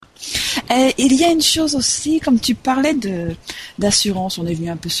Et il y a une chose aussi, comme tu parlais d'assurance, on est venu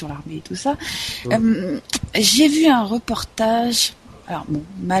un peu sur l'armée et tout ça. J'ai vu un reportage. Alors bon,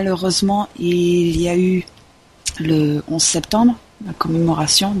 malheureusement, il y a eu le 11 septembre, la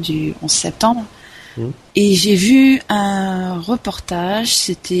commémoration du 11 septembre. Et j'ai vu un reportage,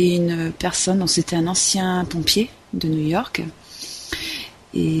 c'était une personne, donc c'était un ancien pompier de New York.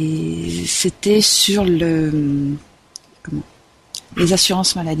 Et c'était sur les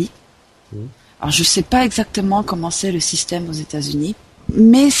assurances maladie. Alors je sais pas exactement comment c'est le système aux États-Unis,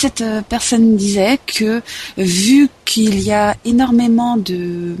 mais cette personne disait que vu qu'il y a énormément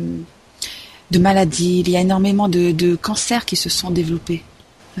de maladies, il y a énormément de cancers qui se sont développés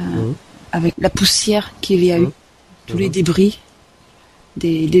avec la poussière qu'il y a eu, tous les débris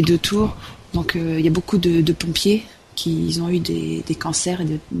des deux tours. Donc il y a beaucoup de pompiers qui ont eu des cancers et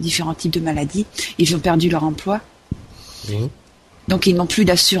de différents types de maladies. Ils ont perdu leur emploi. Donc ils n'ont plus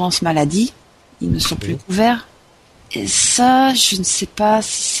d'assurance maladie. Ils ne sont plus couverts. Et ça, je ne sais pas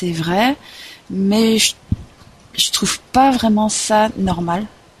si c'est vrai, mais je trouve pas vraiment ça normal.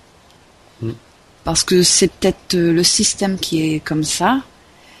 Parce que c'est peut-être le système qui est comme ça.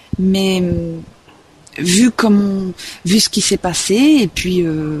 Mais vu ce qui s'est passé, et puis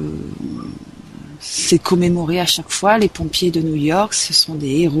c'est commémoré à chaque fois, les pompiers de New York, ce sont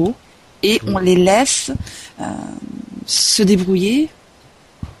des héros, et on les laisse se débrouiller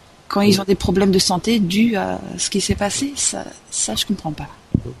quand ils ont des problèmes de santé dus à ce qui s'est passé. Ça je comprends pas.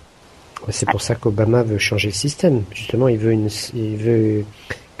 C'est pour ça qu'Obama veut changer le système. Justement, il veut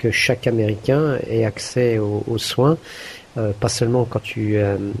que chaque Américain ait accès aux soins. Pas seulement quand tu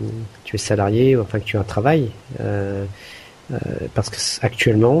es salarié, enfin que tu as un travail, parce que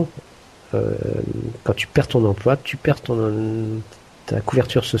actuellement, quand tu perds ton emploi, tu perds ta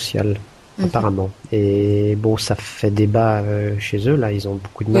couverture sociale, apparemment. Et bon, ça fait débat chez eux, là, ils ont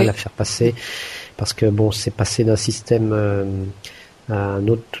beaucoup de mal à faire passer, parce que bon, c'est passé d'un système à un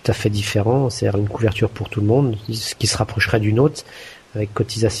autre tout à fait différent, c'est-à-dire une couverture pour tout le monde, ce qui se rapprocherait d'une autre, avec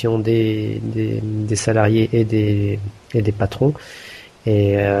cotisation des salariés et des patrons.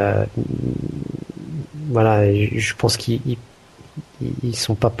 Et voilà, je pense qu'ils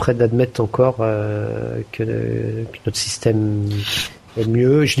sont pas prêts d'admettre encore que notre système est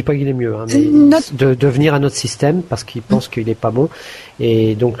mieux. Je dis pas qu'il est mieux, mais de venir à notre système parce qu'ils pensent qu'il est pas bon.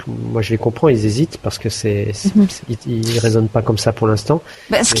 Et donc, moi, je les comprends, ils hésitent parce que ils raisonnent pas comme ça pour l'instant.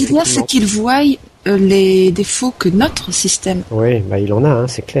 Ce qu'il y a, c'est qu'ils voient les défauts que notre système. Oui, il en a,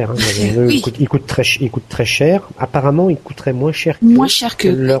 c'est clair. Il coûte très cher. Apparemment, il coûterait moins cher que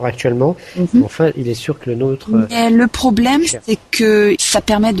l'heure actuellement. Enfin, il est sûr que le nôtre. Mais le problème, c'est que ça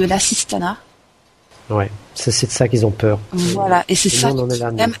permet de l'assistanat. Ouais, c'est de ça qu'ils ont peur. Voilà, et c'est ça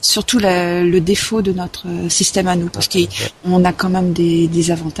surtout le défaut de notre système à nous, parce qu'on a quand même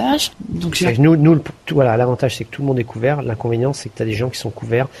des avantages. Donc nous, voilà, l'avantage c'est que tout le monde est couvert. L'inconvénient c'est que tu as des gens qui sont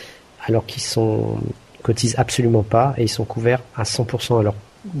couverts alors qu'ils cotisent absolument pas et ils sont couverts à 100%. Alors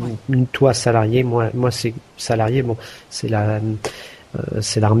toi salarié, moi c'est salarié. Bon, c'est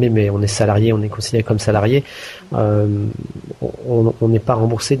l'armée, mais on est salarié, on est considéré comme salarié. On n'est pas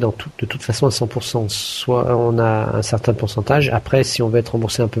remboursé de toute façon à 100%. Soit on a un certain pourcentage. Après, si on veut être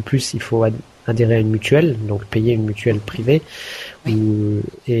remboursé un peu plus, il faut adhérer à une mutuelle, donc payer une mutuelle privée. De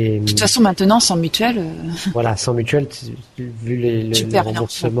toute façon, maintenant, sans mutuelle. Voilà, sans mutuelle, vu le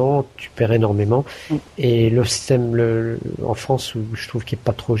remboursement, tu perds énormément. Et le système en France, où je trouve qu'il n'est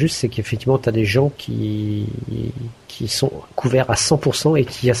pas trop juste, c'est qu'effectivement, tu as des gens qui sont couverts à 100% et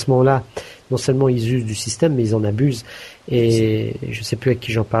qui, à ce moment-là, non seulement ils usent du système, mais ils en abusent. Et je sais plus avec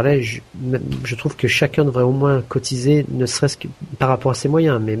qui j'en parlais, je trouve que chacun devrait au moins cotiser, ne serait-ce que par rapport à ses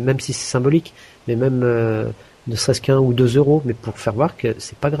moyens, mais même si c'est symbolique, mais même ne serait-ce qu'1 ou 2 euros, mais pour faire voir que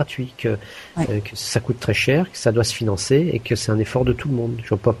c'est pas gratuit, que ça coûte très cher, que ça doit se financer et que c'est un effort de tout le monde. Je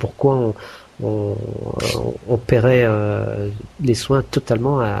vois pas pourquoi on paierait les soins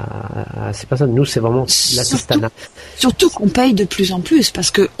totalement à ces personnes. Nous, c'est vraiment l'assistanat. Surtout qu'on paye de plus en plus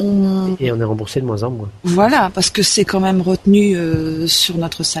parce que et on est remboursé de moins en moins. Voilà, parce que c'est quand même retenu sur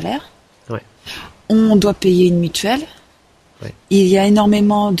notre salaire. Ouais. On doit payer une mutuelle. Ouais. Il y a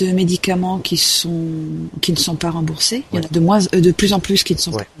énormément de médicaments qui ne sont pas remboursés. Il y en a de plus en plus qui ne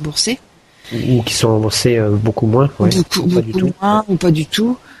sont pas remboursés. Ou qui sont remboursés beaucoup moins. Beaucoup moins ou pas du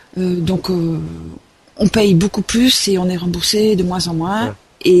tout. Donc on paye beaucoup plus et on est remboursé de moins en moins. Ouais.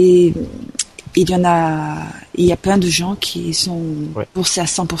 Et il y a plein de gens qui sont remboursés à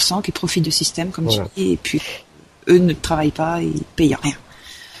 100%, qui profitent du système, comme tu dis, et puis eux ne travaillent pas et ils payent rien.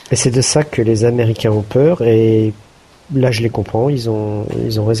 Et c'est de ça que les Américains ont peur, et là, je les comprends. Ils ont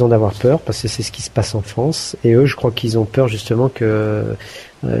raison d'avoir peur parce que c'est ce qui se passe en France. Et eux, je crois qu'ils ont peur justement que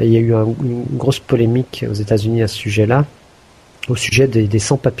il y a eu une grosse polémique aux États-Unis à ce sujet-là, au sujet des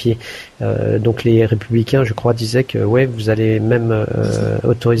sans-papiers. Donc les républicains, je crois, disaient que ouais, vous allez même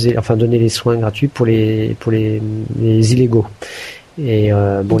donner les soins gratuits pour les illégaux. Et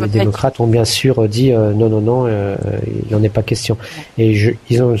les démocrates ont bien sûr dit non, il n'en est pas question. Et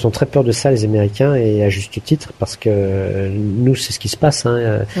ils ont très peur de ça, les Américains, et à juste titre, parce que nous, c'est ce qui se passe.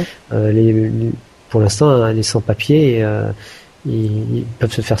 Pour l'instant, les sans-papiers, ils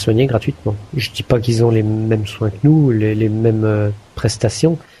peuvent se faire soigner gratuitement. Je dis pas qu'ils ont les mêmes soins que nous, les mêmes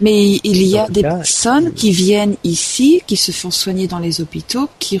prestations. Mais il y a des personnes qui viennent ici, qui se font soigner dans les hôpitaux,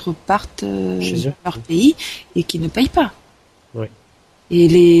 qui repartent dans leur pays et qui ne payent pas. Oui. Et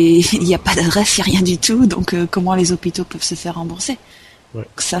il n'y a pas d'adresse, il n'y a rien du tout, donc comment les hôpitaux peuvent se faire rembourser? Ouais. Donc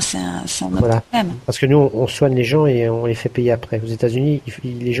ça, c'est un autre problème. Parce que nous, on soigne les gens et on les fait payer après. Aux États-Unis,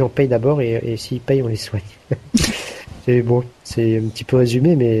 les gens payent d'abord et s'ils payent, on les soigne. C'est un petit peu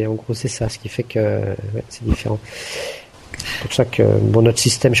résumé, mais en gros, c'est ça, ce qui fait que c'est différent. C'est pour ça que notre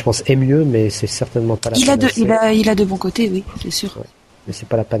système, je pense, est mieux, mais c'est certainement pas la panacée. Il a de bons côtés, oui, c'est sûr. Ouais. Mais c'est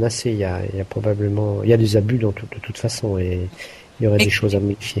pas la panacée. Il y a probablement, il y a des abus de toute façon et il y aurait des choses à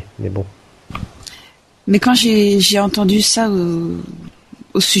modifier, mais bon. Mais quand j'ai entendu ça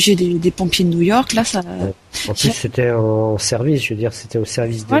au sujet des pompiers de New York, là, ça. En plus, c'était en service, je veux dire, c'était au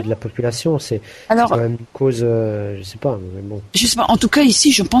service de la population. C'est quand même une cause, je sais pas, mais bon. Je sais pas. En tout cas,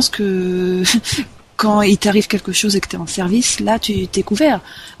 ici, je pense que quand il t'arrive quelque chose et que t'es en service, là, tu t'es couvert.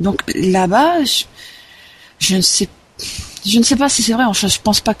 Donc là-bas, je ne sais pas si c'est vrai. Enfin,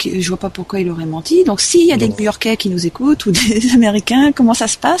 je vois pas pourquoi il aurait menti. Donc, s'il y a des New-Yorkais qui nous écoutent ou des Américains, comment ça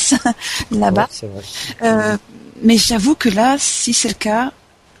se passe là-bas? Ouais, c'est vrai. Mais j'avoue que là, si c'est le cas,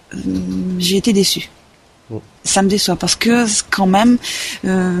 j'ai été déçue. Ça me déçoit parce que quand même,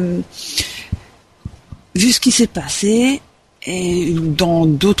 vu ce qui s'est passé, et dans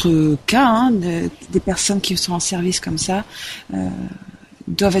d'autres cas, des personnes qui sont en service comme ça,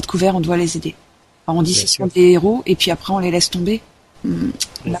 doivent être couverts, on doit les aider. Alors on dit ce sont des héros et puis après on les laisse tomber.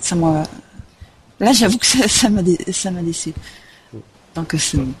 Là, j'avoue que ça m'a déçu. Donc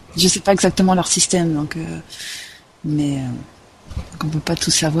je sais pas exactement leur système, donc mais on peut pas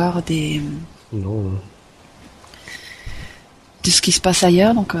tout savoir Non. de ce qui se passe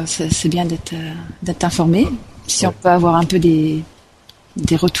ailleurs, donc c'est bien d'être informé. Si on peut avoir un peu des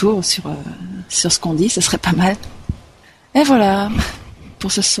retours sur ce qu'on dit, ce serait pas mal. Et voilà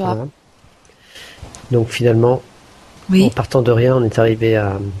pour ce soir. Voilà. Donc finalement, en partant de rien, on est arrivé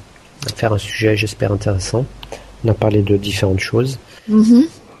à faire un sujet, j'espère, intéressant. On a parlé de différentes choses. Oui.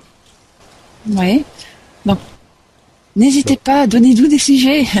 Donc, n'hésitez pas, donnez-nous des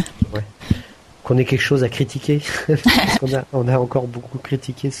sujets. Ouais. Qu'on ait quelque chose à critiquer. Parce on a encore beaucoup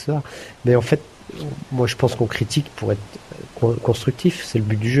critiqué ce soir. Mais en fait, moi je pense qu'on critique pour être constructif. C'est le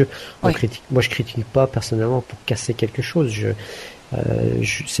but du jeu. Moi je critique pas personnellement pour casser quelque chose.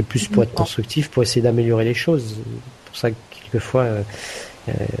 C'est plus pour être constructif, pour essayer d'améliorer les choses. C'est pour ça que quelquefois,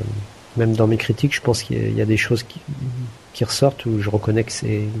 même dans mes critiques, je pense qu'il y a des choses qui ressortent où je reconnais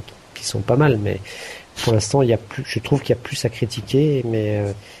qui sont pas mal, mais pour l'instant, je trouve qu'il y a plus à critiquer, mais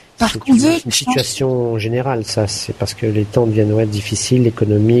c'est une situation générale, ça. C'est parce que les temps deviennent difficiles,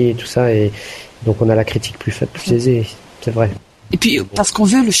 l'économie et tout ça, et donc on a la critique plus aisée, c'est vrai. Et puis parce qu'on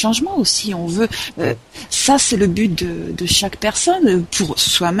veut le changement aussi, on veut ça, c'est le but de chaque personne, pour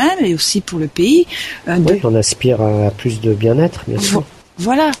soi-même et aussi pour le pays. On aspire à plus de bien-être, bien sûr.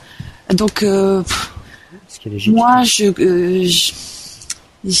 Voilà. Donc moi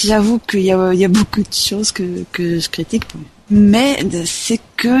j'avoue qu'il y a beaucoup de choses que je critique, mais c'est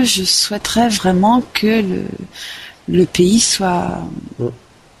que je souhaiterais vraiment que le pays soit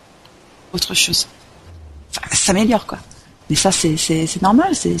autre chose. Enfin, s'améliore, quoi. Mais ça, c'est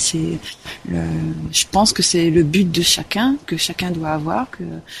normal. Je pense que c'est le but de chacun, que chacun doit avoir,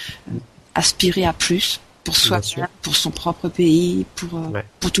 aspirer à plus pour soi, pour son propre pays, pour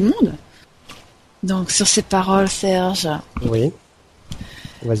tout le monde. Donc, sur ces paroles, Serge. Oui.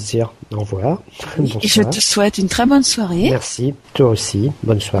 On va se dire au revoir. Et je te souhaite une très bonne soirée. Merci. Toi aussi.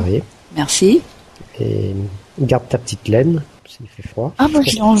 Bonne soirée. Merci. Et garde ta petite laine, s'il fait froid. Ah, moi,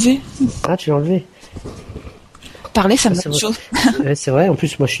 je l'ai enlevé. Ah, tu l'as enlevé. Parler, ça me fait chaud. C'est vrai. En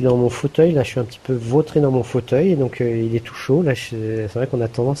plus, moi, je suis dans mon fauteuil. Là, je suis un petit peu vautré dans mon fauteuil. Et donc, il est tout chaud. Là, c'est vrai qu'on a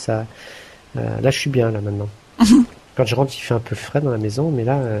tendance à... là, je suis bien, là, maintenant. Quand je rentre, il fait un peu frais dans la maison. Mais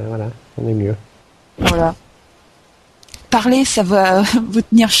là, voilà, on est mieux. Voilà. Parler, ça va vous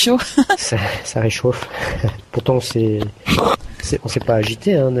tenir chaud. ça réchauffe. Pourtant, on s'est pas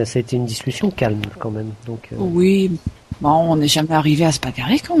agité. Ça a été une discussion calme, quand même. Donc, oui. Bon, on n'est jamais arrivé à se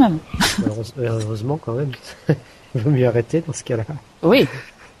bagarrer quand même. Heureusement quand même. Il vaut mieux arrêter dans ce cas-là. Oui.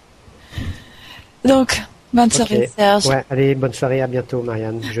 Donc, bonne soirée, Serge. Ouais, allez, bonne soirée, à bientôt,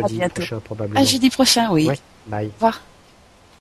 Marianne. À Jeudi bientôt. prochain, probablement. À jeudi prochain, oui. Ouais, bye. Au revoir.